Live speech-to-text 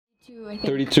32, I think.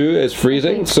 32 is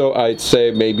freezing, so I'd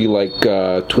say maybe like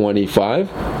 25.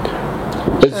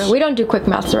 Sure, we don't do quick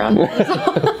maths around here.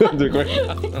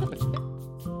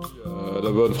 La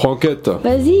bonne franquette.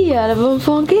 Vas-y, la bonne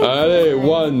franquette. Allez,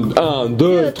 1,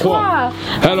 2, 3.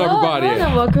 Hello, everybody.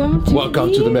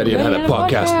 Welcome to the Mehdi and Hannah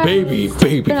podcast. Baby. It's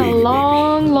been a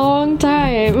long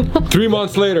time. 3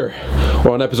 months later,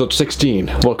 we're on episode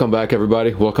 16. Welcome back,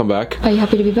 everybody. Welcome back. Are you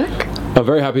happy to be back? I'm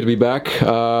very happy to be back.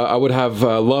 I would have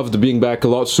loved being back a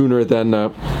lot sooner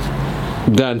than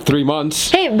 3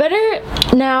 months. Hey, better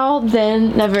now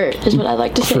than never is what I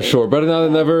like to say. For sure. Better now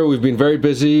than never. We've been very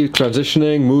busy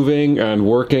transitioning, moving, and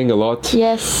working a lot.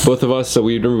 Yes. Both of us, so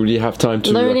we don't really have time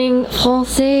to... Learning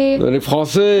français. Learning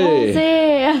français.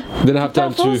 Didn't have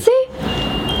time to...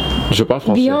 Je parle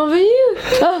français. Bienvenue.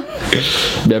 Oh.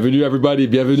 Bienvenue, everybody.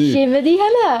 Bienvenue. Chez Mehdi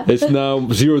Hannah. It's now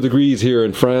 0 degrees here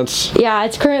in France. Yeah,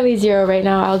 it's currently 0 right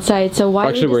now outside. So why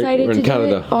Actually, we decided we're in to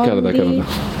Canada. do it on Canada.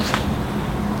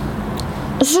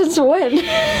 Since when?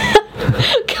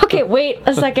 Okay, wait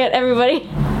a second, everybody.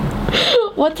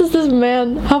 What does this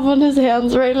man have on his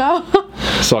hands right now?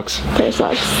 Sucks. Pair of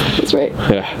socks. That's right.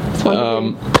 Yeah.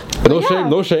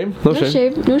 No shame.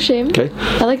 Okay.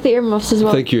 I like the earmuffs as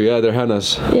well. Thank you. Yeah, they're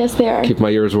Hannah's. Yes, they are. Keep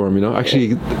my ears warm, you know.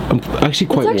 Actually, I'm actually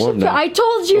quite warm now. I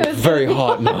told you. It's very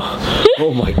hot now.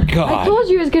 Oh my god. I told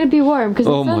you it was going to be warm because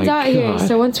the sun's out here.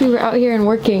 So once we were out here and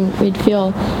working, we'd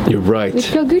feel... You're right. We'd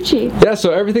feel Gucci. Yeah,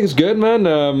 so everything's good, man.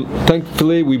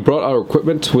 Thankfully, we brought our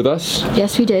equipment with us.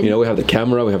 Yes, we did. You know, we have the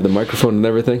camera, we have the microphone and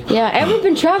everything. Yeah, and we've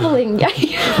been traveling.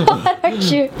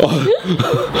 Aren't you?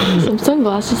 Some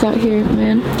sunglasses out here,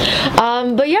 man.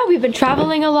 But yeah, we've been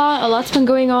traveling a lot. A lot's been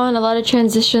going on. A lot of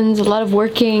transitions. A lot of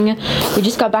working. We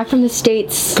just got back from the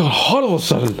States. Got hot all of a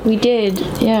sudden. We did.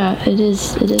 Yeah, it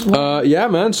is. Yeah,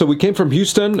 man. So we came from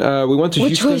Houston. We went to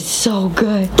Houston. Which was so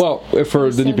good. Well, for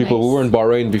the new people, we were in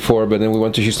Bahrain before, but then we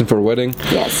went to Houston for a wedding.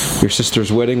 Yes. Your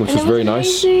sister's wedding, which was very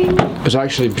nice. It was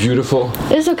actually beautiful.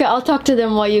 It's okay. I'll talk to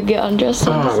them while you get undressed.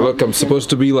 Look, I'm supposed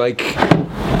to be like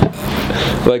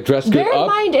dressed good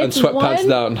up and sweatpants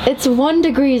down. It's 1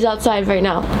 degrees outside right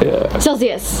now. Yeah.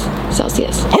 Celsius.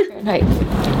 Fahrenheit.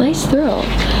 Nice throw.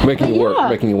 Making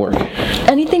it work.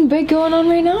 Anything big going on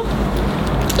right now?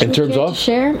 In terms of?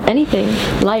 Share anything.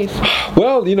 Life.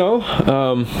 Well, you know,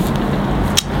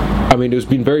 I mean, it's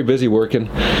been very busy working.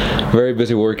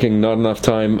 Not enough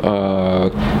time,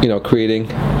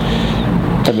 creating.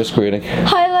 I miss creating.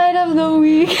 Highlight of the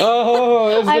week.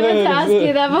 Oh, I meant to ask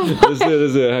you that before.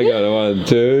 That's it. Hang on. 1,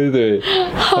 2, 3.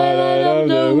 Highlight of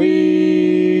the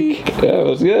week. That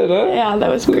was good, huh? Yeah, that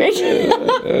was great.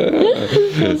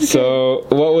 So,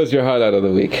 what was your highlight of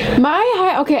the week?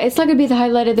 Okay, it's not gonna be the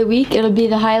highlight of the week. It'll be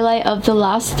the highlight of the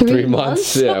last 3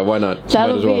 months. Yeah, why not?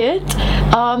 That'll be it.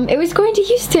 It was going to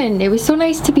Houston. It was so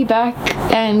nice to be back,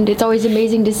 and it's always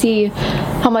amazing to see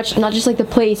how much, not just like the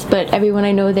place, but everyone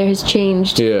I know there has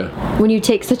changed. Yeah. When you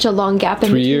take such a long gap in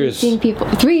 3 between years. seeing people.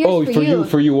 3 years for you.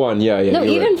 For you, 1. Yeah. No,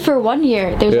 even for 1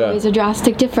 year, there's always a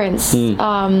drastic difference.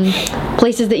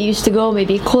 Places that used to go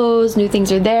maybe closed, new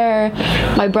things are there.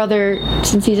 My brother,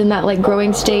 since he's in that like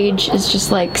growing stage, is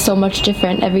just like so much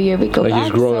different every year we go back.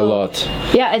 He's grown a lot.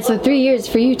 Yeah, and so 3 years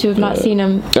for you to have not seen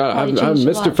him. I haven't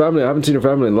missed your family. I haven't seen your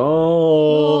family in a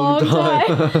long time.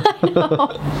 I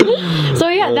know. So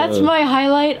yeah, that's my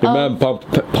highlight. Your man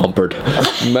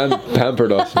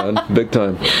pampered us, man, big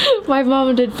time. My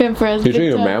mom did pamper us. You say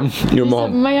your mom? Your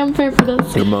mom. My mom pampered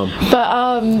us. Your mom.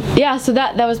 But yeah, so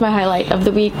that was my highlight of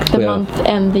the week, the month,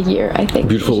 and the year. I think.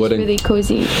 Beautiful wedding. Really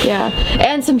cozy. Yeah,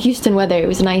 and some Houston weather. It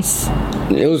was nice.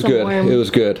 It was good. Warm. It was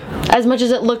good. As much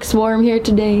as it looks warm here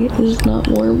today, it's not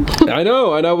warm. I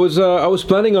know, and I was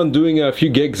planning on doing a few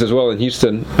gigs as well in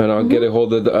Houston, and I'll get a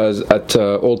hold of at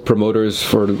old promoters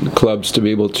for clubs to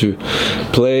be able to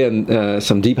play and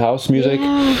some deep house music,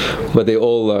 but they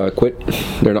all quit.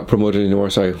 They're not promoted anymore,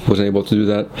 so I wasn't able to do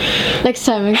that. Next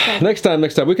time. Next time.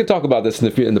 We can talk about this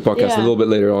in the podcast a little bit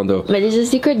later on, though. But it's a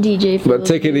secret DJ. But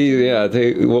take it easy. Yeah,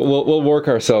 we'll work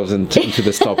ourselves into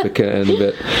this topic in a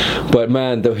bit. But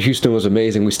man, Houston was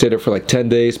amazing. We stayed there for like 10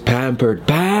 days, pampered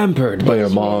by your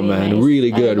mom, really man. Nice.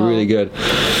 Really good.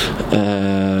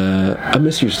 I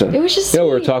miss Houston. It was just we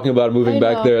were talking about moving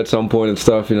back there at some point and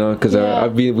stuff, you know, because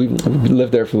we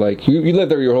lived there for like you lived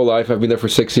there your whole life. I've been there for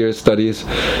 6 years, studies.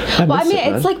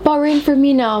 It's like Bahrain for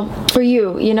me now. For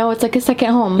you, you know, it's like a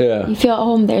second home. Yeah. You feel at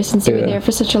home there since you were there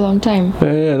for such a long time.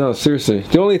 Yeah, no, seriously.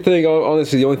 The only thing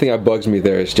that bugs me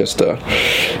there is just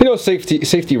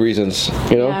safety reasons.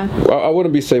 You know, I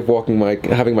wouldn't be safe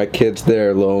having my kids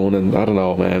there alone, and I don't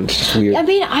know, man. It's just weird. I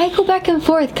mean, I go back and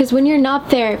forth because when you're not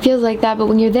there, it feels like that, but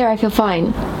when you're there, I feel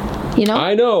fine. You know?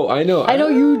 I know. I know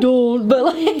you don't, but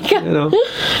like, You know.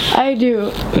 I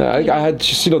do. I had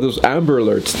just those Amber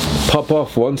Alerts pop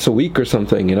off once a week or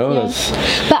something. You know. Yeah. That's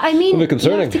But I mean, a bit you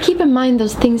concerning. have to keep in mind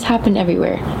those things happen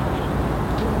everywhere.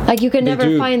 Like, you can never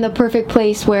do. find the perfect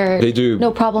place where They do.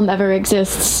 no problem ever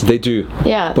exists. They do.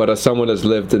 Yeah. But as someone that's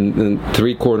lived in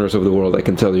 3 corners of the world, I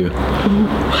can tell you,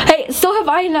 Hey, so have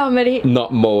I now, Mehdi.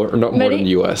 not more than Many- the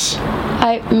U.S.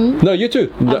 No, you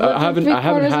too. I haven't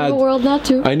had. of the world not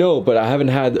to. I know, but I haven't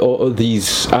had all of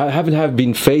these. I haven't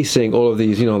been facing all of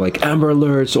these, like Amber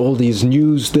Alerts, all these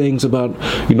news things about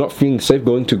you not feeling safe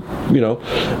going to,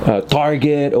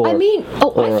 Target or. I mean,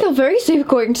 I feel very safe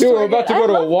going to You were Target. about to I go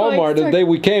to a love going Walmart to the day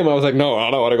we came. I was like, no, I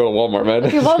don't want to go to Walmart, man.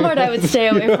 Okay, Walmart I would stay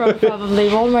away from, probably.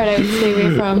 Walmart I would stay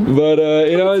away from. But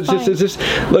it's fine. just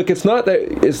look. It's not that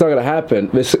it's not gonna happen.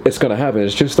 It's gonna happen.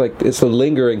 It's just like it's a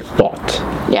lingering thought.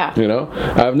 Yeah.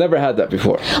 I've never had that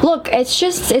before. Look, it's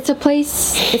a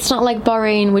place, it's not like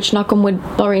Bahrain, which knock on wood,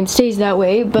 Bahrain stays that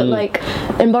way, but like,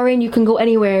 in Bahrain you can go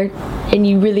anywhere and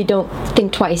you really don't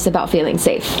think twice about feeling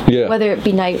safe. Yeah. Whether it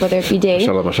be night, whether it be day.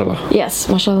 Mashallah. Yes,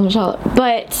 mashallah, mashallah.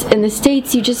 But in the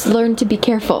States, you just learn to be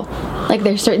careful. Like,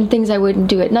 there's certain things I wouldn't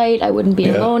do at night. I wouldn't be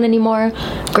Yeah. alone anymore.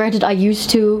 Granted, I used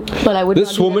to, but I would not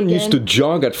This do that woman used to again.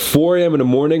 jog at 4 a.m. in the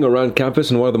morning around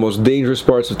campus in one of the most dangerous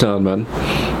parts of town, man.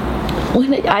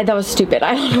 That was stupid.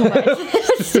 I don't know why I did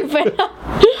that. Stupid.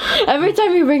 Every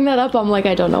time you bring that up, I'm like,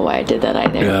 I don't know why I did that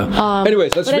either. Yeah.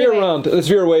 Anyways, let's but veer anyway. around. Let's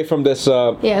veer away from this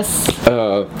Yes.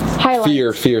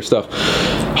 Highlights. fear stuff.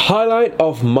 Highlight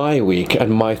of my week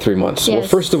and my 3 months. Well, Yes.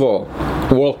 first of all,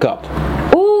 World Cup.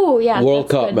 Ooh, yeah. World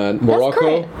that's Cup, good. man. That's Morocco.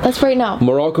 current. That's right now.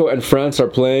 Morocco and France are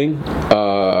playing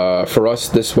for us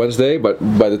this Wednesday, but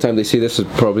by the time they see this, it's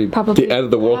probably Probably the end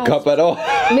of the World past. Cup at all.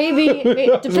 Maybe.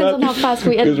 It depends on how fast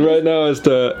we Because end. right now it's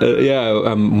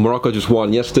Morocco just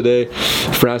won yesterday.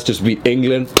 France just beat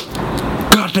England.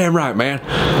 Goddamn right, man.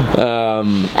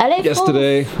 Allez,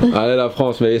 Yesterday, Allez la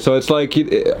France, maybe. So it's like,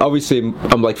 obviously,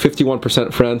 I'm like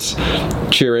 51% France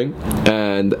cheering,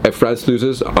 and if France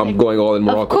loses, I'm going all in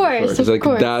Morocco. course, It's of like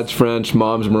course. dad's French,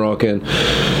 mom's Moroccan.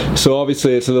 So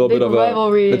obviously, it's a little Big bit of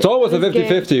rivalry. It's almost a This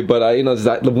 50-50, but it's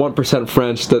that the 1%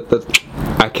 French that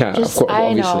I can't. Just, of course, I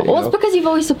obviously. know. you Well, it's because you've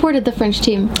always supported the French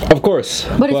team. Of course,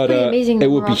 But it's pretty amazing that it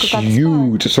would be Morocco got this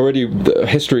huge. It's already the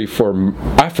history for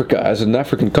Africa as an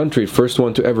African country, first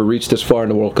one to ever reach this far in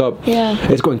the World Cup. Yeah.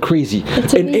 It's going crazy.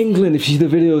 It's In amazing. England, if you see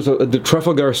the videos of the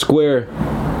Trafalgar Square,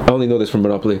 I only know this from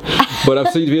Monopoly, but I've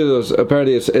seen videos.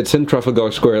 Apparently, it's in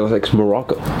Trafalgar Square. Like it's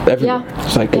Morocco everywhere. Yeah.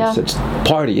 It's like Yeah. Mm-hmm. it's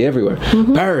party everywhere.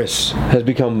 Paris has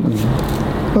become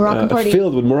Moroccan party.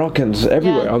 filled with Moroccans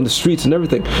everywhere Yeah. on the streets and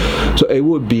everything. So it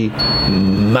would be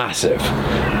massive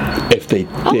if they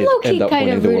did low-key end up kind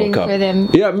winning of the World rooting Cup. for them.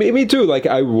 Yeah, me too. Like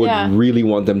I would Yeah. really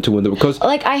want them to win because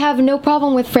Like, I have no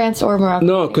problem with France or Morocco.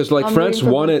 no, because like I'm France rooting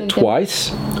for won both it of them.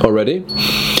 twice already.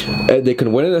 They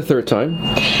can win it a third time,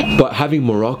 but having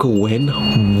Morocco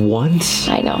win once.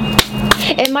 I know.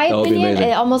 In my That would be opinion, amazing.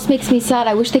 it almost makes me sad.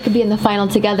 I wish they could be in the final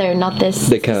together, not this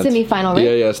They can't. semi-final, right?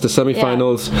 Yeah, it's the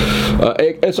semifinals.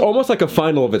 It's almost like a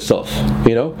final of itself,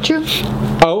 True.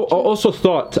 I also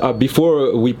thought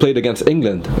before we played against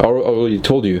England, I already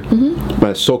told you, Mm-hmm.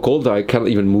 man, it's so cold I can't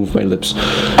even move my lips.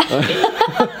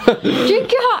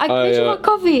 Drink your hot. I your hot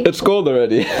coffee. It's cold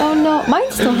already. Oh no,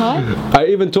 mine's still hot. I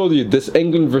even told you this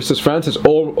England versus France is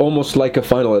almost like a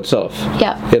final itself.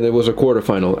 Yeah. And it was a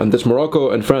quarterfinal. And this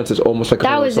Morocco and France is almost like a That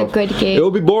final was a itself. good game. It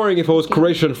would be boring if it was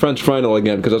Croatia and French final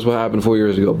again, because that's what happened 4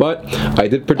 years ago. But I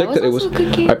did predict That that it was was. also a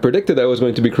good game. I predicted that it was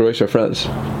going to be Croatia France.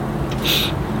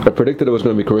 I predicted it was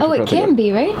going to be Croatia Oh, it France. can again.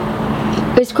 be, right?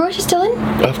 Is Croatia still in?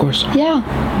 Of course. Yeah.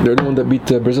 They're the one that beat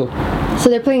Brazil. So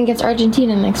they're playing against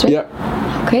Argentina next, right?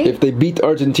 Yeah. Okay. If they beat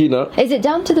Argentina, Is it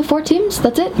down to the 4 teams?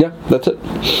 That's it? yeah, that's it.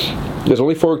 There's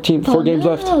only four games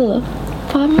left.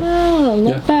 Phenomenal.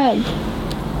 Not Yeah. bad.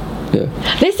 Yeah.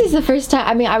 This is the first time.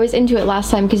 I mean, I was into it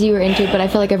last time because you were into it, but I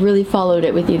feel like I've really followed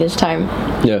it with you this time.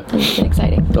 Yeah. It's been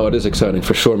exciting. Oh, it is exciting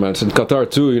for sure, man. It's in Qatar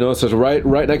too, so it's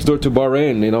right next door to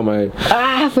Bahrain.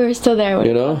 If we were still there.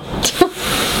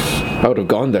 I would have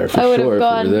gone there for I would sure have if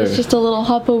gone. we were It's there. just a little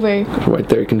hop over. Right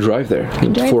there, you can drive there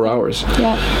in drive 4 there. hours.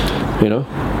 Yeah.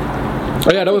 Oh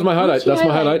yeah, that was my highlight. What's your That's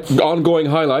my highlight. Ongoing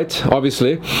highlight,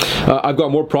 obviously. I've got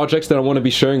more projects that I want to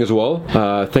be sharing as well.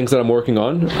 Things that I'm working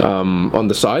on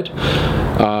the side.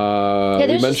 Yeah,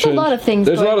 there's just a lot of things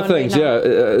There's a lot going of on things, right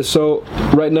yeah. So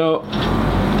right now,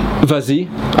 Vas-y,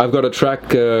 I've got a track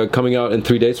coming out in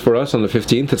 3 days for us on the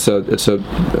 15th. It's a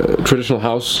traditional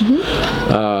house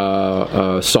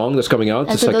song that's coming out.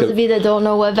 And It's for like those of you that don't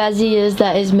know what Vas-y is,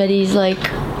 that is Mehdi's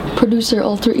producer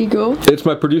alter ego? It's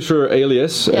my producer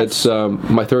alias. Yes. It's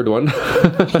my third one.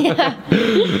 Yeah.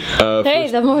 Hey,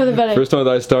 the more the better. First one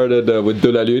that I started with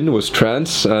De La Lune was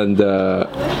trance, and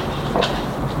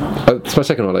it's my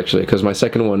second one actually, because my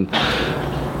second one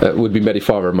would be Mehdi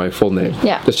Favre, my full name.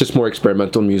 Yeah. It's just more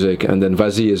experimental music, and then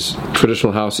Vas-y is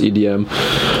traditional house EDM.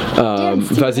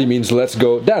 Vas-y means let's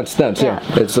go, dance. Yeah.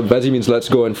 It's Vas-y means let's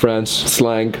go in France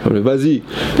slang. I mean, Vas-y.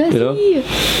 You know.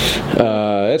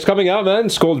 It's coming out, man.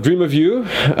 It's called Dream of You.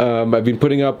 I've been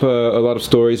putting up a lot of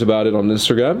stories about it on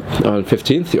Instagram on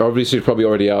 15th. Obviously, it's probably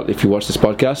already out if you watch this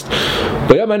podcast.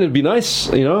 But yeah, man, it'd be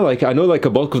nice. You know, like I know like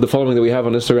a bulk of the following that we have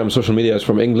on Instagram and social media is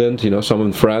from England. You know, some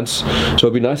in France. So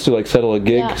it'd be nice to like settle a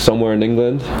gig somewhere in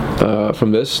England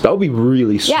from this. That would be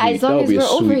really sweet. Yeah, as long as we're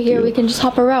over here, we can just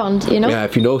hop around, you know? Yeah,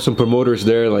 if you know some promoters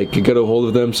there, like you get a hold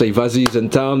of them, say Vas-y's in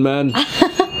town, man.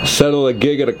 Settle a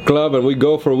gig at a club and we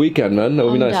go for a weekend, man. That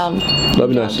would be nice. That'd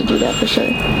be nice to do that for sure.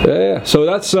 Yeah. So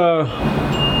that's I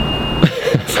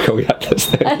forgot we had this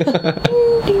thing. That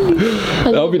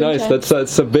would be nice.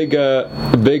 That's a big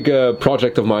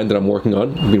project of mine that I'm working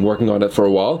on. I've been working on it for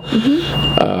a while.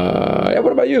 Yeah.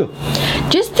 What about you?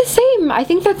 Just the same. I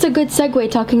think that's a good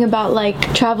segue, talking about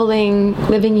like traveling,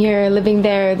 living here, living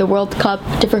there, the World Cup,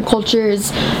 different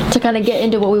cultures, to kind of get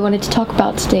into what we wanted to talk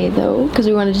about today, though, because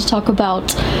we wanted to talk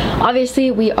about,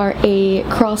 obviously, we are a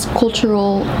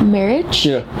cross-cultural marriage.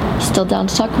 Yeah. Still down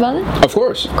to talk about it? Of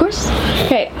course. Of course.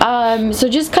 Okay. So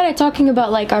just kind of talking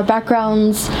about like our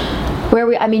backgrounds.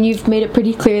 You've made it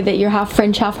pretty clear that you're half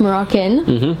French, half Moroccan.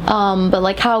 Mm-hmm. But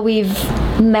like how we've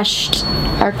meshed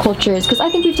our cultures, because I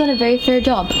think we've done a very fair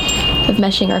job of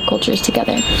meshing our cultures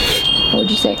together. What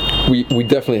would you say? We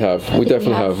definitely have. We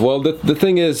definitely have. Well, the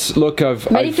thing is, look,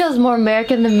 Mehdi feels more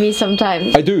American than me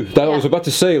sometimes. I do. I was about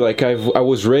to say, like, I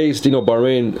was raised, you know,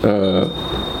 Bahrain,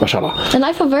 mashallah. And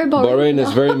I feel very Bahrain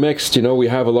is very mixed, you know. We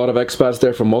have a lot of expats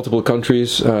there from multiple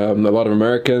countries, a lot of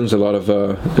Americans, a lot of,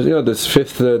 this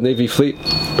 5th Navy Fleet,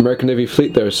 American Navy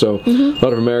Fleet there, so a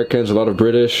lot of Americans, a lot of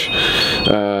British.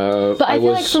 But I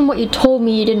feel like from what you told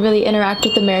me, you didn't really interact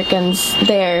with Americans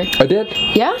there. I did.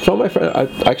 Yeah? Some of my friends,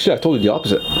 I told you the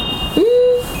opposite.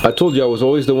 I told you I was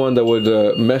always the one that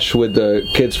would mesh with the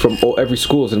kids from every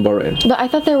schools in Bahrain. But I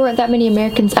thought there weren't that many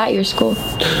Americans at your school.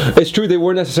 It's true, they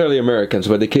weren't necessarily Americans,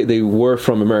 but they were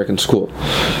from American school.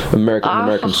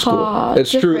 American school.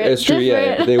 It's true.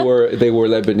 Yeah, they were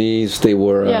Lebanese. They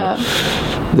were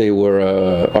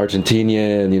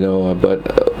Argentinian. You know, but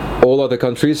all other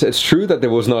countries. It's true that there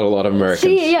was not a lot of Americans.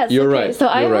 See, yes, you're right. So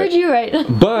I heard you right.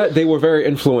 But they were very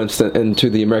influenced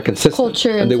into the American system,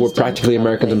 culture, and they were practically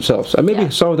Americans themselves. And maybe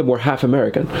some of them were half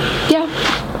American. Yeah.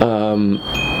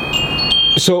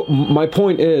 So my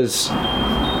point is,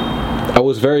 I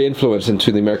was very influenced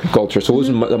into the American culture, so it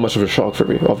wasn't that much of a shock for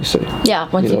me, obviously. Yeah,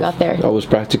 once you got there. I was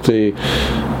practically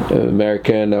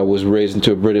American. I was raised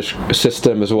into a British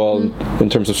system as well in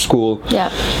terms of school.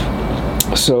 Yeah.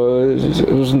 So it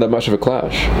wasn't that much of a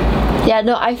clash. Yeah,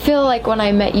 no, I feel like when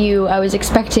I met you, I was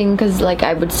expecting, because like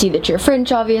I would see that you're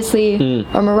French, obviously,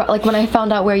 or like when I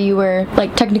found out where you were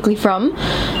like technically from,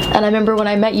 and I remember when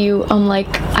I met you, I'm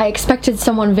like, I expected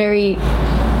someone very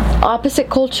opposite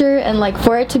culture, and like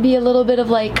for it to be a little bit of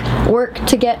like work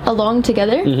to get along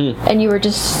together, and you were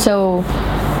just so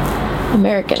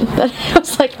American that I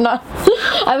was like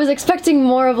I was expecting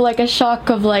more of like a shock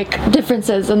of like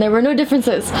differences, and there were no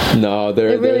differences. No,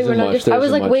 there really were no I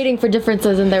was like waiting for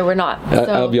differences, and there were not. So.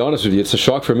 I'll be honest with you, it's a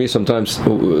shock for me sometimes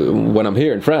when I'm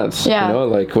here in France. Yeah, you know,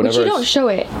 like whenever you don't show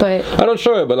it, but I don't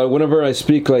show it, but like, whenever I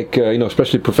speak, like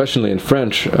especially professionally in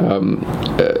French,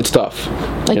 it's tough.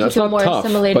 Like you it's feel not more tough,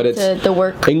 assimilated to the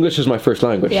work. English is my first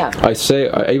language. Yeah,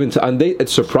 it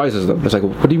surprises them. It's like,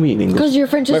 what do you mean English? Because your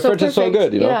French is French is so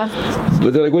good, you know. Yeah.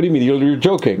 But they're like, what do you mean? You're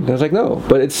joking. And I was like, no,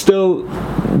 but it's still.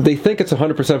 They think it's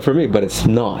 100% for me, but it's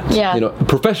not. Yeah. You know,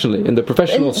 professionally, in the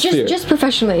professional sphere. Just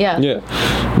professionally, yeah.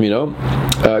 Yeah. You know,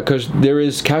 because there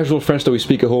is casual French that we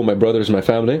speak at home, my brothers and my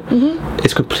family.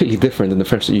 It's completely different than the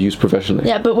French that you use professionally.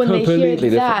 Yeah, but when they hear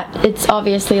that, it's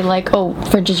obviously like, oh,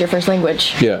 French is your first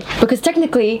language. Yeah. Because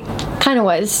technically, kind of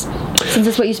was, since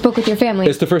that's what you spoke with your family.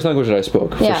 It's the first language that I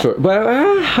spoke, for sure. But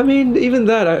I mean, even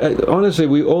that, honestly,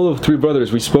 we all of three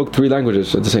brothers, we spoke 3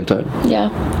 languages at the same time. Yeah.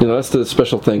 You know, that's the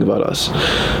special thing about us.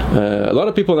 A lot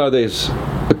of people nowadays,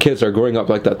 the kids are growing up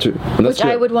like that too. And that's which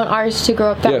I would want ours to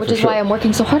grow up that, which is why I'm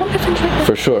working so hard on my French right now.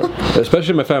 For sure.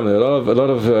 Especially my family. A lot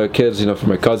of kids, you know, from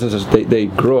my cousins, they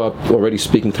grow up already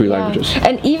speaking 3 languages.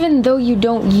 And even though you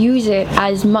don't use it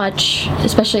as much,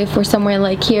 especially if we're somewhere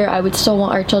like here, I would still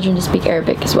want our children to speak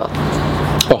Arabic as well.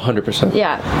 100%.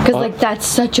 Yeah, because like that's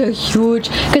such a huge.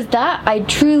 Because that I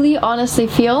truly, honestly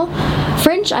feel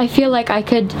French, I feel like I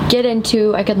could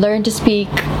learn to speak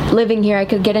living here. I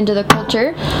could get into the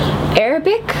culture.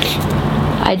 Arabic,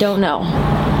 I don't know.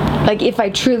 Like, if I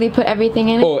truly put everything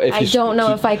in it, I don't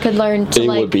know if I could learn to,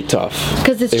 like... It would be tough.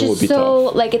 Because it's just so...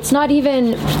 Tough. Like, it's not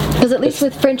even... Because at least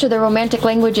with French or the Romantic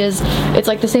languages, it's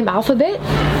like the same alphabet.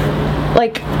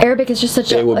 Like, Arabic is just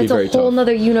such a whole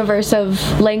nother universe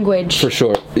of language. For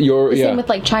sure. Same with,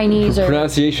 like, Chinese or...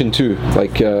 Pronunciation, too.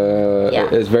 Like,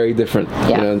 is very different,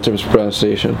 in terms of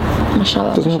pronunciation.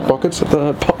 Mashallah. Doesn't have pockets?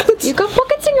 Pockets? You got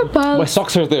pockets in your pants. My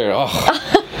socks are there.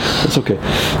 Oh. It's okay.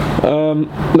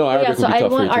 No, Arabic so would be tough I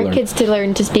want our kids to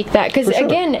learn to speak that. Because,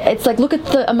 again, it's like, look at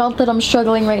the amount that I'm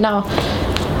struggling right now.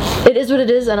 It is what it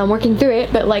is, and I'm working through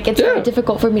it, but, like, it's very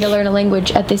difficult for me to learn a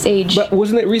language at this age. But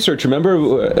wasn't it research?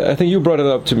 Remember, I think you brought it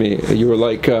up to me. You were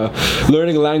like,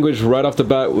 learning a language right off the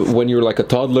bat when you were like a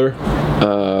toddler.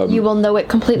 You will know it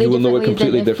completely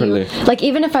differently. Like,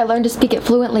 even if I learn to speak it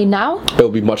fluently now, it'll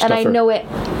be much tougher. And I know it,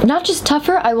 not just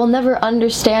tougher, I will never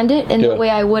understand it in the way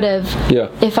I would have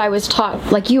if I was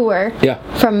taught, like you were,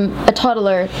 from a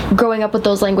toddler, growing up with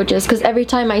those languages. Because every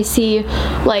time I see,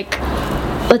 like,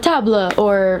 la table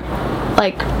or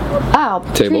like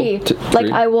tree, like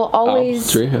I will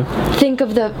always think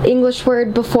of the English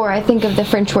word before I think of the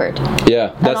French word.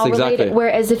 Yeah, that's exactly.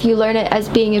 Whereas if you learn it as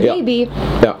being a baby,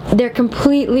 they're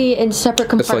completely in separate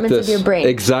compartments of your brain.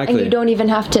 Exactly. And you don't even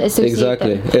have to associate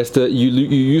them. It's the you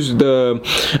use the,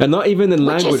 and not even in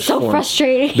language. Which is so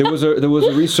frustrating. There was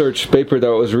a research paper that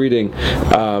I was reading.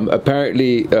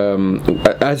 Apparently,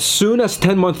 as soon as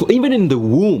 10 months, even in the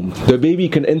womb, the baby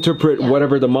can interpret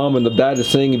whatever the mom and the dad is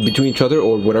saying between each other,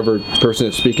 or whatever person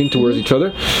is speaking towards each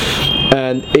other,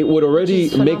 and it would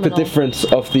already make the difference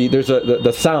of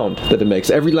the sound that it makes.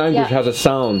 Every language has a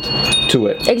sound to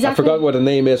it. Exactly. I forgot what the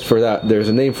name is for that. There's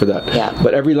a name for that. Yeah.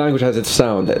 But every language has its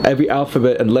sound. Every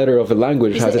alphabet and letter of a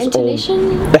language has its intonation?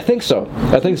 own. I think so.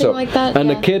 Something like that,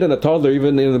 and a kid and a toddler,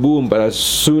 even in the womb, but as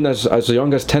soon as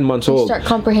young as 10 months old, start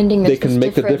comprehending they can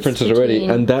make the differences already,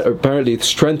 and that apparently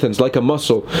strengthens, like a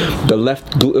muscle, the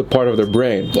left part of their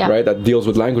brain, right? That deals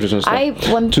with languages and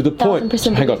stuff. To the point.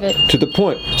 Hang on. To the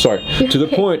point. Sorry. To the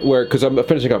point where, because I'm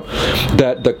finishing up,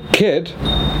 that the kid,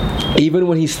 even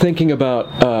when he's thinking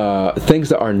about things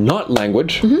that are not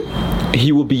language,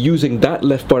 he will be using that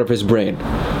left part of his brain.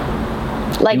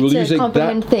 Like to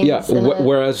comprehend things. Yeah.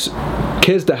 Whereas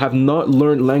kids that have not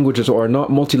learned languages or are not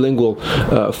multilingual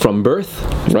from birth,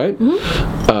 right?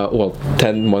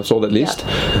 10 months old at least,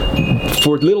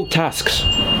 for little tasks,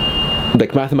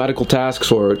 like mathematical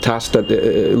tasks or tasks that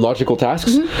logical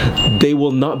tasks, they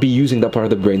will not be using that part of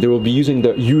the brain. They will be using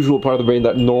the usual part of the brain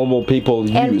that normal people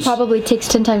use. And probably takes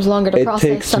 10 times longer to process.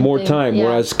 It takes more time,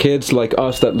 whereas kids like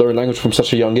us that learn language from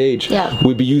such a young age,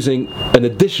 we'll be using an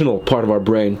additional part of our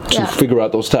brain to figure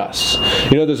out those tasks.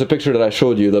 You know, there's a picture that I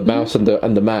showed you, the mouse and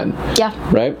the man. Yeah.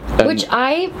 Right? And which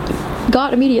I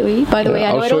got immediately, by the way.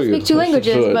 I know I don't speak two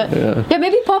languages, but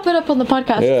maybe pop it up on the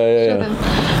podcast.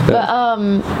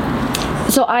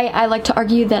 So I like to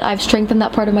argue that I've strengthened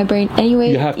that part of my brain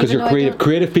anyway. You have, because you're creative.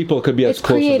 Creative people could be as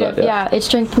close as that. Yeah, it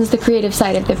strengthens the creative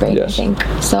side of the brain, I think.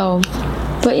 So,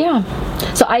 but yeah.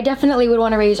 So I definitely would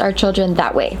want to raise our children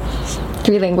that way.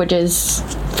 3 languages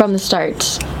from the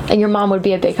start. And your mom would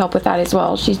be a big help with that as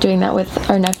well. She's doing that with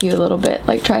our nephew a little bit,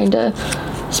 like trying to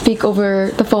speak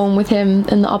over the phone with him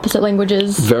in the opposite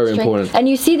languages. Very important. And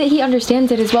you see that he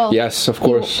understands it as well. Yes, of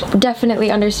course. He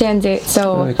definitely understands it.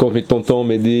 So he called me Tonton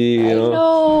Mehdi, you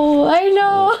know. I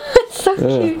know. It's so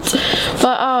cute.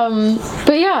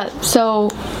 But yeah, so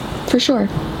for sure.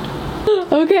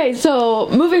 Okay, so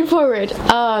moving forward,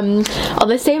 on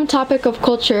the same topic of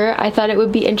culture, I thought it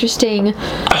would be interesting.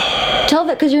 Tell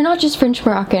that, because you're not just French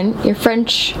Moroccan, you're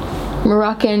French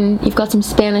Moroccan, you've got some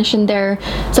Spanish in there.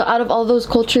 So out of all those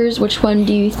cultures, which one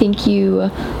do you think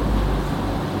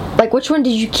which one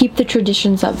did you keep the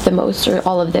traditions of the most, or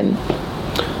all of them?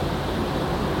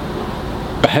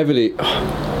 Heavily.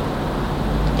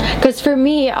 Because for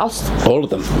me, all of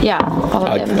them. Yeah, all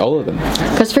of them. All of them.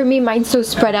 Because for me, mine's so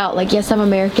spread out. Like, yes, I'm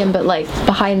American, but like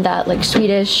behind that, like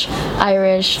Swedish,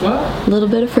 Irish, a little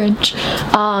bit of French,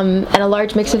 and a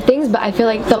large mix of things. But I feel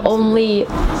like the only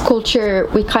culture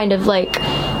we kind of like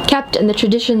kept, and the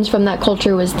traditions from that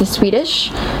culture, was the Swedish.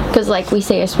 Because like we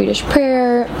say a Swedish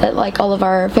prayer at like all of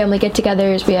our family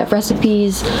get-togethers. We have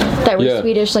recipes that were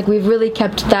Swedish. Like, we've really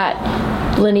kept that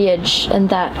lineage and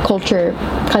that culture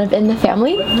kind of in the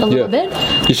family a little bit.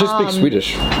 You should speak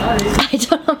Swedish. I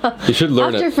don't know. You should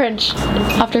learn After French.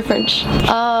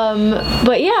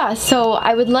 But yeah, so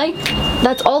I would like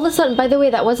that's all of a sudden, by the way,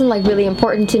 that wasn't like really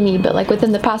important to me, but like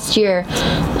within the past year,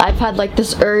 I've had like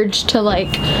this urge to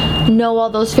like know all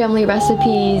those family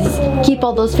recipes, keep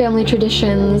all those family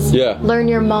traditions, learn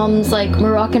your mom's like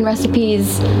Moroccan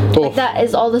recipes. Like that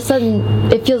is all of a sudden,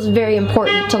 it feels very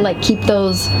important to like keep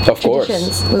those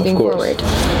traditions moving forward.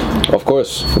 Of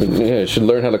course. Yeah, you should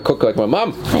learn how to cook like my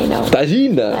mom. I know.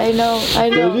 Tagine. I know.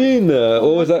 Tagine.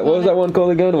 What was that one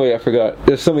called again? Wait, I forgot.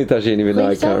 There's so many tagine even though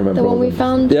I can't remember. The one we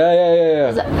found? Yeah.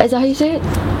 Is that how you say it?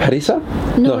 Harissa?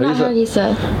 No, not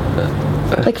harissa.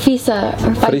 Like fisa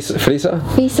or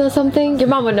Fisa something. Your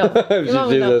mom would know. Your mom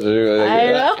would know.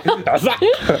 I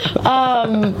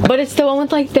know. But it's the one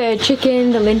with like the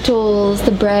chicken, the lentils,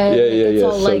 the bread. Yeah.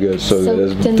 All, so like, good.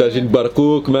 Tagine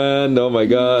barkouk, man. Oh my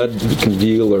god.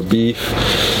 Veal or beef.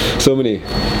 So many.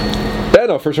 Yeah,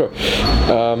 no, for sure.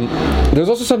 There's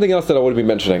also something else that I want to be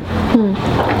mentioning.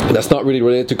 That's not really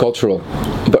related to cultural,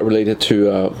 but related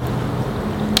to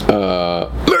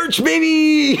merch,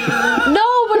 baby. No,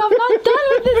 but I'm not done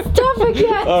with this topic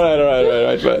yet. All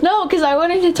right. No, because I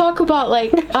wanted to talk about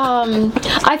like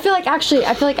I feel like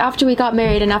after we got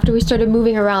married and after we started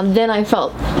moving around, then I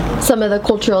felt some of the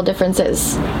cultural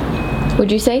differences.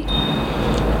 Would you say?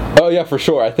 Oh yeah, for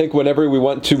sure. I think whenever we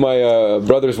went to my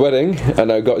brother's wedding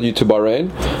and I got you to Bahrain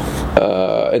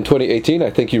in 2018, I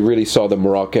think you really saw the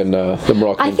Moroccan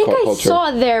culture. I think I saw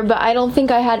it there, but I don't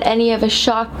think I had any of a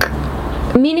shock.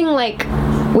 Meaning like,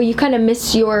 well, you kind of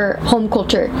miss your home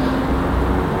culture.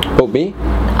 Oh, me?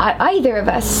 Either of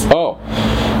us. Oh.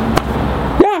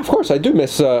 Yeah, of course. I do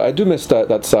miss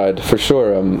that side for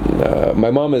sure.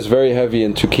 My mom is very heavy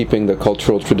into keeping the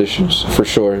cultural traditions for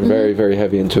sure. Very, very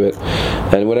heavy into it.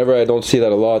 And whenever I don't see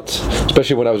that a lot,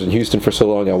 especially when I was in Houston for so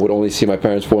long, I would only see my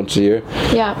parents once a year.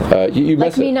 Yeah. You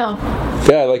miss like me it. now.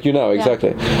 Yeah, like you know,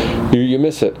 exactly. You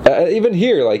miss it. Even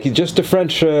here, like just the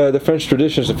French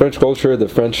traditions, the French culture, the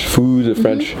French food, the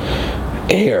French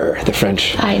air, the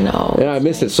French. I know. Yeah, I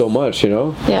miss it so much, you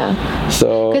know. Yeah.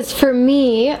 So. Because for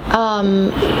me,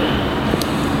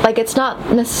 like it's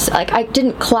not necessarily like I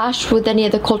didn't clash with any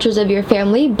of the cultures of your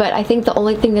family, but I think the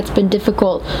only thing that's been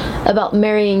difficult about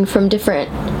marrying from different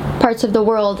parts of the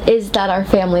world is that our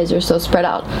families are so spread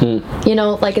out. You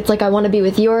know, like it's like I want to be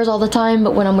with yours all the time,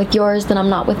 but when I'm with yours, then I'm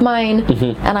not with mine,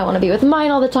 and I want to be with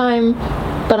mine all the time,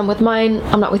 but I'm with mine,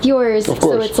 I'm not with yours. Of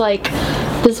course. So it's like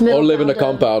this middle. Or live in a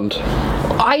compound.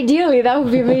 Ideally, that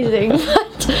would be amazing.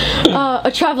 But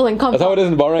a traveling compound. That's how it is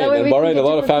in Bahrain. In Bahrain, a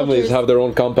lot of families have their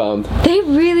own compound. They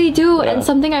really do. Yeah. And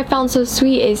something I found so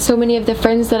sweet is so many of the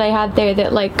friends that I had there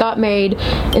that like got married,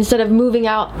 instead of moving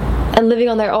out and living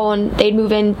on their own, they'd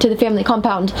move into the family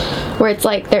compound, where it's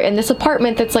like they're in this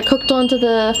apartment that's like hooked onto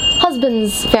the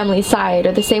husband's family side,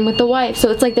 or the same with the wife.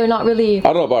 So it's like they're not really. I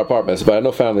don't know about apartments, but I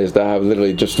know families that have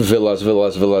literally just villas.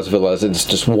 And it's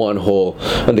just one whole,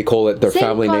 and they call it their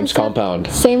family name's compound.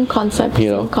 Same concept,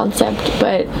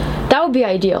 but that would be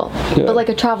ideal. Yeah. But like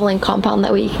a traveling compound,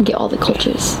 that way you can get all the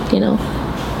cultures, you know.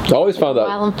 I always found that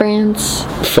while in France.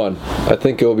 Fun. I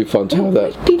think it will be fun to have that.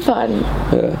 It would be fun.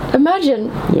 Yeah. Imagine.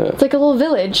 Yeah. It's like a little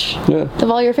village. Yeah. Of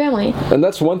all your family. And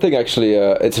that's one thing actually.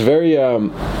 It's very.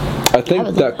 I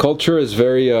think that culture is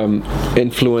very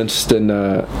influenced in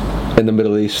the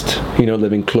Middle East. You know,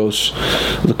 living close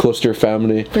to your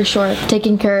family. For sure.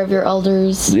 Taking care of your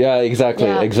elders. Yeah, exactly.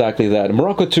 Yeah. Exactly that.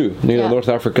 Morocco too. You know, North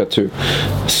Africa too.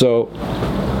 So.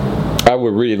 I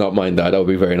would really not mind that. That would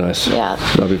be very nice. Yeah.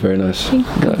 That would be very nice.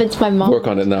 Convince my mom. Work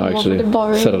on it now, actually.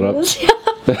 Set it up.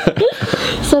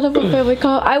 Set up a family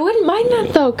call. I wouldn't mind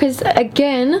that though, because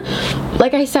again,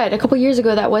 like I said, a couple years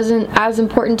ago, that wasn't as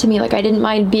important to me. Like I didn't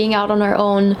mind being out on our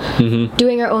own,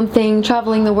 doing our own thing,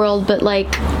 traveling the world. But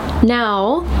like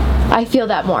now, I feel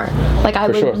that more. Like I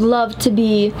would love to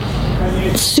be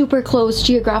super close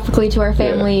geographically to our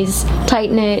families,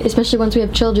 tight knit, especially once we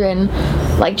have children.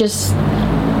 Like just.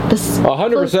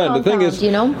 100%. The thing is,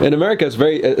 you know? In America, it's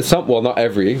very not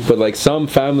every, but like some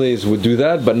families would do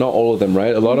that, but not all of them,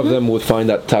 right? A lot of them would find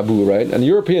that taboo, right? And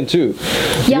European too.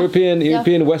 Yeah.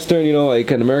 European, Western, you know,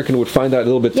 like an American would find that a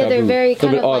little bit taboo. Yeah, they're very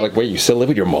kind of like, wait, you still live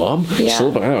with your mom?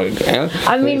 Yeah.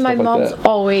 I mean, my mom's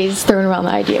always thrown around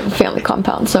the idea of a family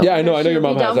compound. So yeah, I know your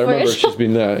mom has. I remember she's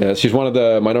been she's one of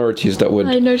the minorities that would.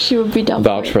 I know she would be down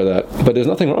vouch for that, but there's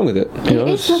nothing wrong with it. There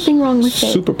is nothing wrong with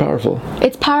it. Super powerful.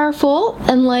 It's powerful,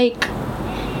 and like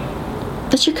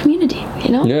that's your community,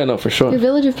 you know? Yeah, no, for sure. Your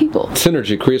village of people.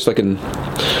 Synergy creates like an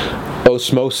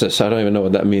osmosis. I don't even know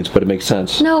what that means, but it makes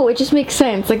sense. No, it just makes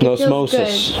sense. Like it feels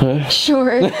good. Huh?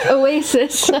 Sure.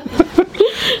 Oasis.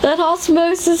 That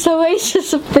osmosis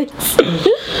oasis of things.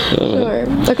 Sure.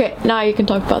 Okay, now you can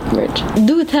talk about the merch.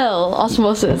 Do tell,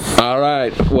 osmosis. All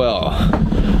right. Well.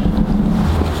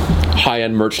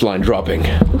 high-end merch line dropping.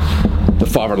 The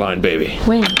Favre line, baby.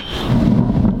 When?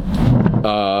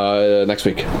 Next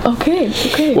week.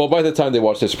 Okay. Well, by the time they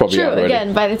watch this, it's probably True. out already.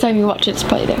 Again, by the time you watch it, it's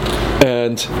probably there.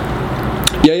 And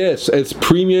it's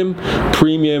premium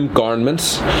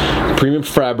garments, premium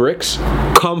fabrics,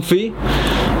 comfy.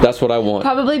 That's what I want.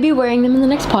 Probably be wearing them in the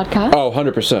next podcast. Oh,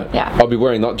 100%. Yeah. I'll be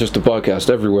wearing not just the podcast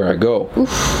everywhere I go. Oof.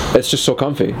 It's just so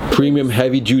comfy. Premium,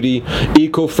 heavy duty,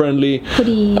 eco-friendly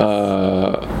Hoodies.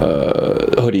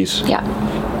 Hoodies. Yeah.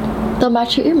 They'll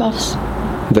match your earmuffs.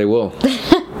 They will.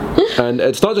 And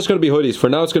it's not just going to be hoodies. For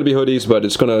now, it's going to be hoodies, but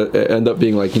it's going to end up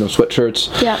being like,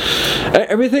 sweatshirts. Yeah.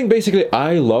 Everything basically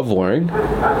I love wearing,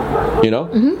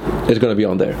 is going to be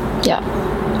on there. Yeah.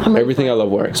 Everything I love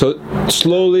wearing. So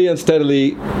slowly and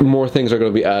steadily, more things are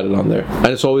going to be added on there. And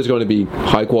it's always going to be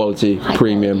high quality,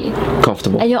 premium,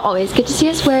 comfortable. And you'll always get to see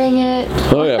us wearing it.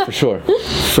 Oh yeah, for sure.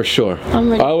 For sure. I'm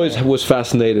ready I always was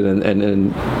fascinated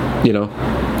and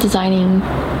designing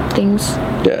things.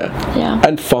 Yeah. Yeah.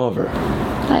 And Favre.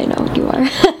 I know you are.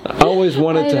 I always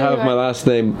wanted to have my last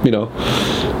name,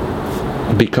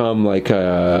 become like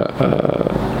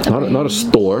not a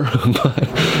store, but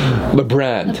a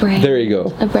brand. There you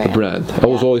go. A brand. I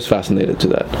was always fascinated to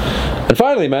that. And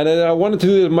finally, man, I wanted to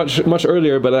do it much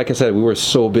earlier, but like I said, we were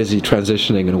so busy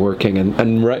transitioning and working,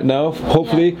 and right now,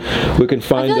 hopefully, we can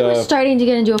find. I feel like we're starting to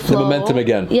get into a flow. The momentum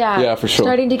again. Yeah, for sure.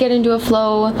 Starting to get into a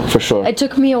flow. For sure. It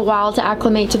took me a while to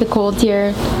acclimate to the cold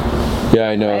here. Yeah,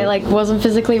 I know. I wasn't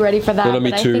physically ready for that. No,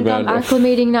 me but too, I think man. I'm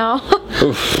acclimating now.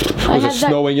 Oof. Was it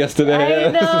snowing yesterday?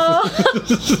 I know.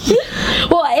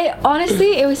 Well,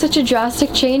 honestly, it was such a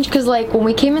drastic change because when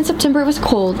we came in September, it was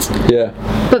cold. Yeah.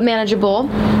 But manageable.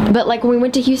 But when we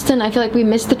went to Houston, I feel like we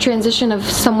missed the transition of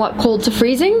somewhat cold to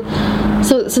freezing.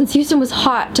 So since Houston was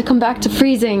hot, to come back to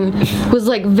freezing was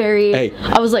very. Hey.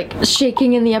 I was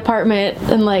shaking in the apartment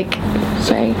and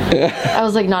sorry. I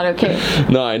was not okay.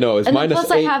 No, I know. It's and minus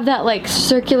plus 8. I have that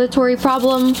circulatory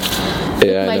problem.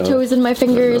 Yeah, my toes and my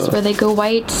fingers where they go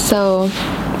white. So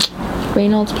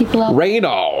Reynolds people out.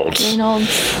 Reynolds.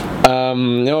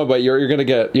 No, but you're gonna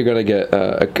get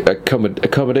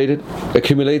accommodated,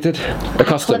 accumulated,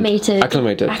 accustomed,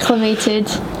 acclimated.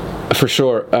 For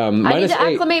sure. I need to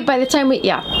acclimate by the time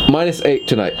minus 8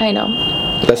 tonight. I know.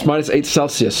 That's minus 8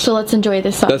 Celsius. So let's enjoy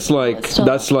this. That's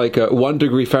like 1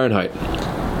 degree Fahrenheit.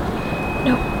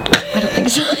 No, I don't think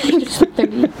so. I think it's a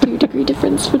 32-degree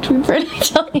difference between Fahrenheit and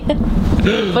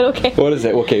Celsius. But okay. What is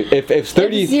it? Okay, if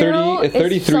 30,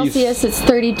 33 Celsius, it's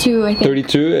 32, I think.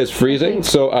 32 is freezing,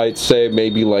 so I'd say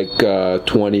maybe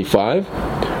 25.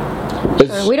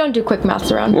 Sure, we don't do quick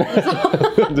maths around here.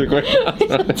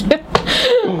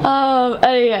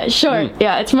 Yeah, sure.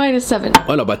 Yeah, it's minus 7.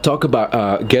 Oh no, but talk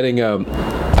about getting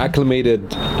acclimated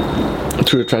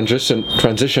through the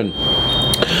transition.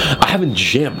 I haven't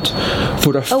gymmed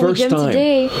for the first time.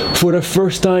 Today. For the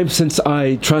first time since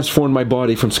I transformed my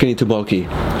body from skinny to bulky.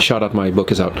 Shout out, my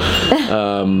book is out.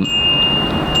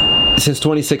 Since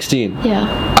 2016,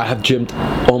 I have gymmed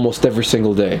almost every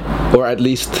single day, or at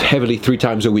least heavily 3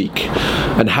 times a week,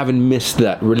 and haven't missed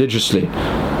that religiously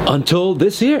until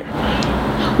this year.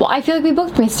 Well, I feel like we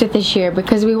both missed it this year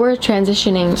because we were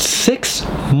transitioning. 6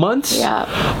 months? Yeah.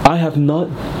 I have not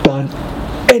done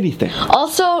anything.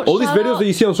 Also, all these videos that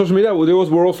you see on social media, those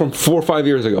were all from 4 or 5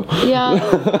 years ago. Yeah.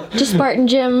 Just Spartan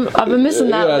Gym. I've been missing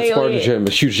that lately. Yeah, Spartan Gym.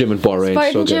 A huge gym in Bahrain.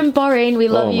 Spartan Gym, Bahrain. We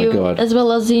love you. God. As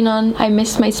well as Xenon. I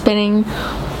miss my spinning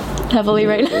heavily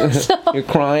right now. So. You're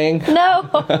crying? No.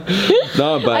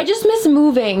 No, but I just miss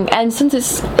moving, and since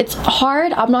it's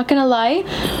hard, I'm not gonna lie,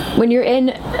 when you're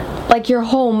in your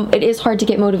home, it is hard to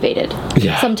get motivated.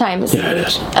 Yeah. Sometimes. Yeah, it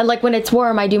is. And when it's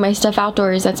warm, I do my stuff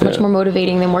outdoors. That's much more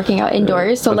motivating than working out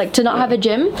indoors. So to not have a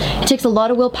gym, it takes a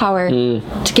lot of willpower to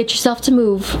get yourself to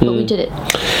move, but we did it.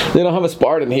 They don't have a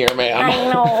Spartan here, man. I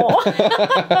know.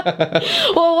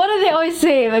 Well, what do they always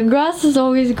say? The grass is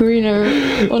always greener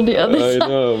on the other side. I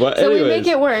know, but so anyways, we make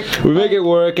it work. We make it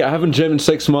work. I haven't gymmed in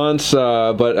 6 months,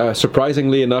 but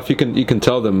surprisingly enough, you can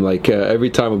tell them every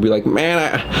time we'll be like,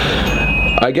 man,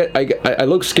 I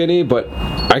look skinny, but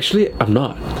actually I'm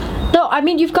not. No, I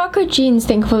mean you've got good genes,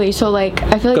 thankfully. So I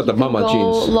feel like the you mama can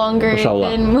go genes. longer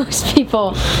Mashallah. than most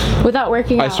people without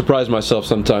working out. I surprise myself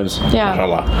sometimes. Yeah.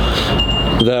 Mashallah.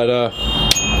 That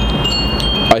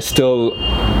I still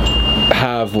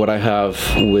have what I have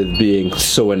with being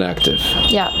so inactive.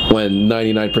 Yeah. When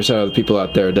 99% of the people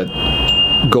out there that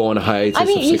go on a hiatus I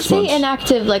mean, of you 6 say months.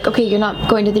 inactive, okay, you're not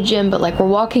going to the gym, but we're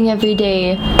walking every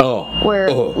day. Oh. we're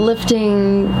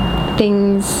lifting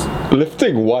things.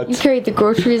 Lifting what? You carried the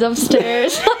groceries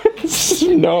upstairs.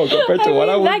 No, compared to what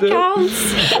I would that do.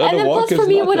 counts. The And then walk plus is for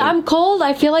me, when nothing. I'm cold,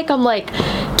 I feel like I'm like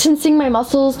tensing my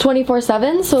muscles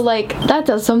 24/7. So like that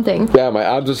does something. Yeah, my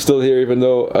abs are still here, even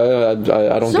though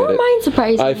I don't So get are it. mine,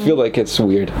 surprisingly. I feel like it's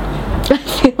weird. I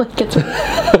feel like it's.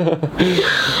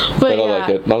 But I don't yeah. like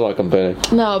it. I'm not complaining.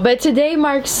 No, but today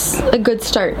marks a good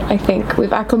start, I think.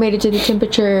 We've acclimated to the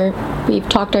temperature. We've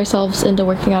talked ourselves into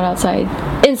working out outside.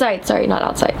 Inside, sorry, not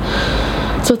outside.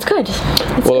 So it's good.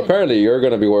 Well, apparently you're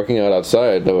going to be working out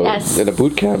outside Yes. in a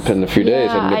boot camp in a few days,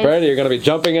 Yeah, and apparently you're going to be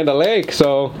jumping in the lake,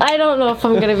 so I don't know if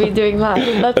I'm going to be doing that.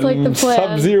 That's like the plan.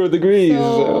 sub-zero degrees.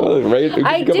 So-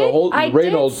 I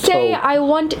did say I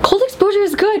want... Cold exposure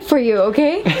is good for you,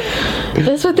 okay?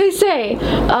 That's what they say.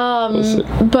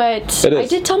 But It I is.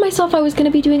 did tell myself I was going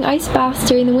to be doing ice baths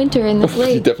during the winter in this You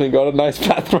lake. definitely got a nice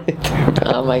path right there.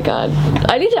 Oh my god.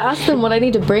 I need to ask them what I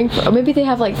need to bring. Or maybe they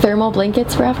have like thermal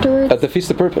blankets for afterwards. At the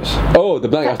Feast of Purpose. Oh, the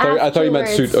blanket. I thought you meant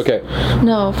suit. Afterwards. Okay.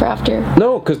 No, for after.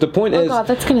 No, because the point Oh is, god,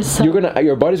 that's gonna suck.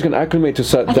 your body's gonna acclimate to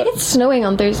I think it's snowing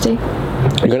on Thursday.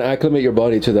 you're gonna acclimate your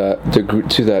body to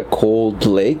that cold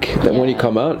lake. That when you Yeah.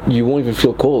 come out, you won't even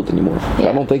feel cold anymore. Yeah.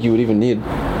 I don't think you would even need.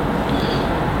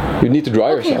 You need to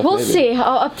dry Okay, yourself. we'll maybe. see.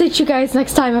 I'll update you guys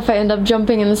next time if I end up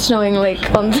jumping in the snowing lake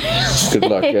on Thursday. Good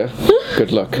luck. Yeah.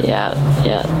 Good luck. Yeah.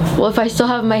 Well, if I still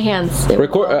have my hands, they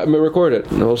Record. Record it,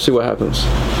 and we'll see what happens.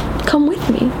 come with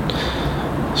me.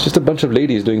 It's just a bunch of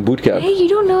ladies doing boot camp. Hey, you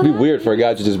don't know It'd be that? weird for a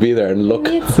guy to just be there and look.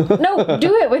 No,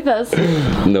 do it with us.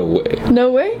 No way.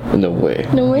 No way. No way.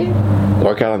 No way.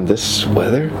 Work out in this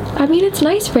weather? I mean, it's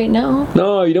nice right now.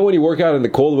 No, you know when you work out in the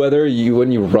cold weather,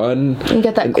 when you run, You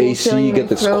get that in cold AC, feeling you in get your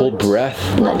this throat. cold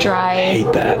breath. And that I dry.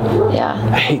 hate that. Yeah.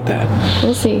 I hate that.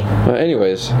 We'll see.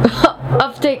 Anyways,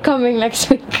 Update coming next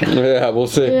week. yeah, we'll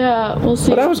see. Yeah, we'll see.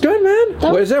 But that was good, man.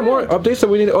 That Wait, was is there more good. updates that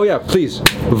we need? Oh yeah, please.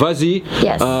 Vazi.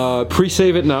 Yes.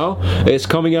 Pre-save it now. It's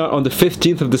coming out on the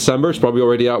 15th of December. It's probably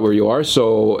already out where you are.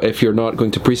 So if you're not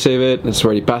going to pre-save it, it's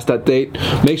already past that date.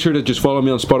 Make sure to just follow me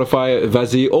on Spotify,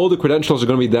 Vazi. All the credentials are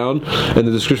going to be down in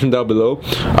the description down below.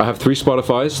 I have 3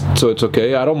 Spotifys, so it's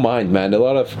okay. I don't mind, man.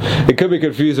 It could be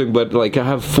confusing, but like I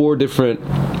have 4 different.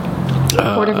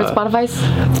 4 different Spotifys.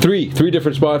 Three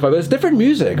different Spotify, but it's different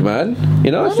music, man.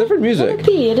 You know, it's different music. Let it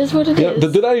be. It is what it Yeah, is. the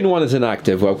Dudadin one is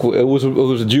inactive. It was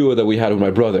a duo that we had with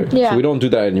my brother. Yeah. So we don't do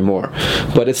that anymore.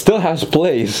 But it still has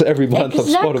plays every month on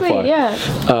Spotify. Yeah.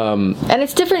 And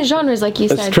it's different genres, like you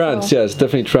said. It's trance, so- yeah, it's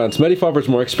definitely trance. Medifaber is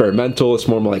more experimental. It's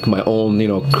more like my own,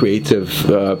 creative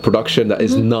production that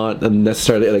is not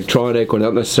necessarily electronic or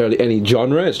not necessarily any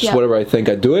genre. It's just Yeah. whatever I think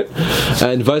I do it.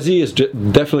 And Vazi is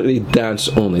definitely dance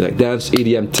only, like dance,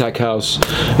 EDM, tech house.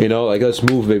 Like let's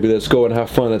move, baby. Let's go and have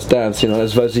fun. Let's dance.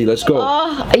 Let's Vazi. Let's go.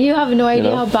 Oh, you have no idea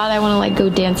know? how bad I want to like go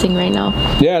dancing right now.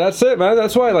 Yeah, that's it, man.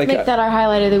 That's why, like. Make that our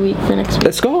highlight of the week for next week.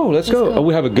 Let's go. Let's go. go.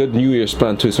 We have a good New Year's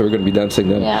plan too, so we're going to be dancing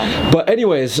then. Yeah. But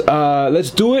anyways,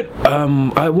 let's do it.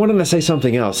 I wanted to say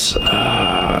something else.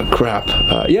 Crap.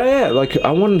 Like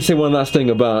I wanted to say one last thing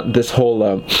about this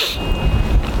whole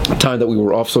time that we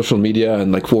were off social media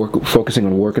and like focusing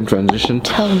on work and transition.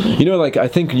 Tell me. Like I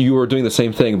think you were doing the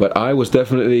same thing, but I was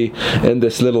definitely in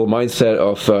this little mindset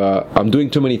of I'm doing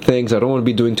too many things. I don't want to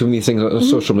be doing too many things on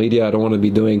social media. I don't want to be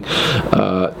doing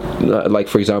like,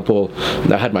 for example,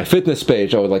 I had my fitness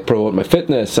page. I would like promote my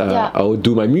fitness. Yeah. I would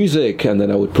do my music, and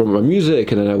then I would promote my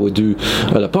music, and then I would do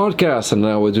the podcast, and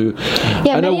then I would do.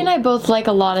 Yeah, Betty and I both like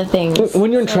a lot of things.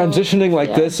 When you're transitioning like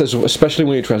yeah. this, especially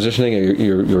when you're transitioning, and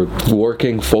you're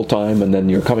working full time, and then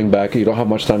you're coming back, and you don't have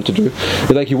much time to do.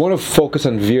 You want to focus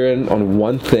on veering on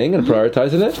one thing and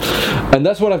prioritizing it, and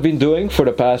that's what I've been doing for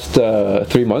the past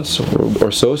 3 months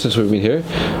or so since we've been here.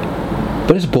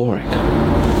 But it's boring.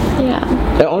 Yeah.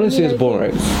 It honestly is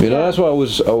boring. That's why I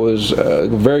was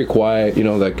very quiet.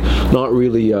 Like not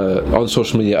really on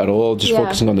social media at all. Just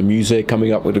focusing on the music,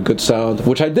 coming up with a good sound,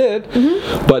 which I did.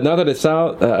 But now that it's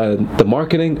out, the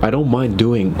marketing, I don't mind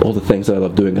doing all the things that I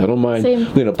love doing. I don't mind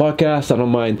doing a podcast. I don't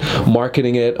mind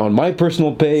marketing it on my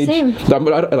personal page. Same.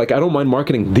 I don't mind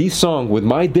marketing the song with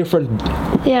my different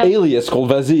alias called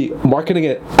Vazi, marketing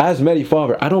it as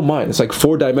Medifaber. I don't mind. It's like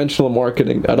 4-dimensional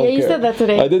marketing. I don't care. You said that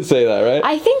today. I did say that, right?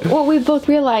 I think what we both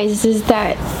realized is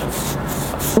that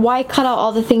why cut out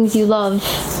all the things you love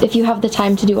if you have the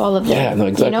time to do all of them? Yeah, no,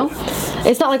 exactly.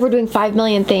 It's not like we're doing 5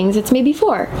 million things. It's maybe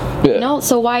 4. Yeah.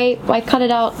 So why cut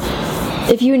it out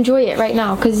if you enjoy it right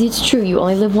now? Because it's true. You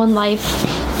only live one life.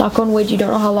 Knock on wood. You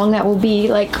don't know how long that will be.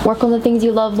 Like, work on the things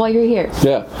you love while you're here.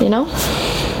 Yeah. You know?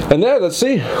 And let's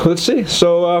see.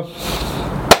 So,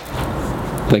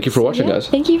 Thank you for watching, Yeah, guys.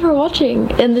 thank you for watching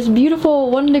in this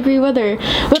beautiful 1 degree weather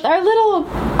with our little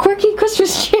quirky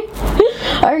Christmas tree.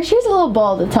 Our tree's a little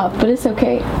bald at the top, but it's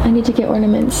okay. I need to get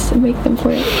ornaments and make them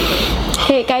for it.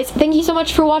 Okay, guys, thank you so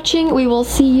much for watching. We will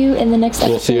see you in the next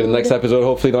episode. We'll see you in the next episode,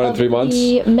 hopefully not in 3 months.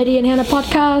 The Medi and Hannah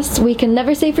podcast. We can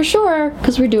never say for sure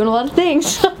because we're doing a lot of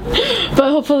things, but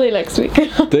hopefully next week.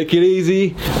 Take it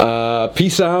easy.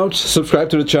 Peace out. Subscribe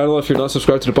to the channel if you're not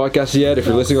subscribed to the podcast yet. If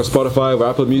you're listening on Spotify or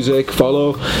Apple Music,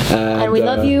 follow. And we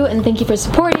love you and thank you for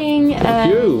supporting.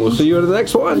 Thank you. We'll see you in the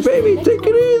next one, baby. Take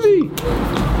it easy.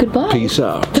 Goodbye. Peace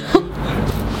out.